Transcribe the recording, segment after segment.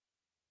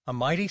A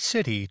Mighty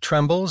City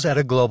Trembles at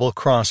a Global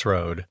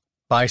Crossroad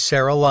by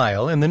Sarah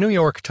Lyall in the New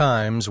York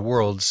Times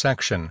World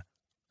section.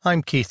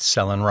 I'm Keith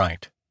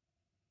Sellen-Wright.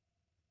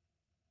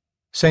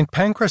 St.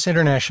 Pancras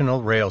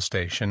International Rail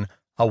Station,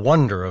 a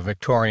wonder of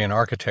Victorian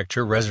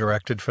architecture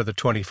resurrected for the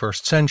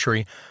 21st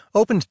century,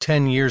 opened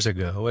 10 years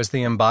ago as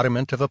the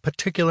embodiment of a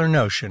particular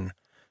notion,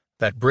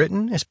 that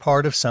Britain is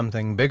part of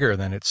something bigger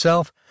than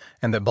itself,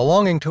 and that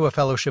belonging to a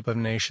fellowship of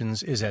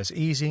nations is as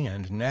easy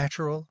and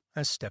natural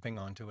as stepping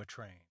onto a train.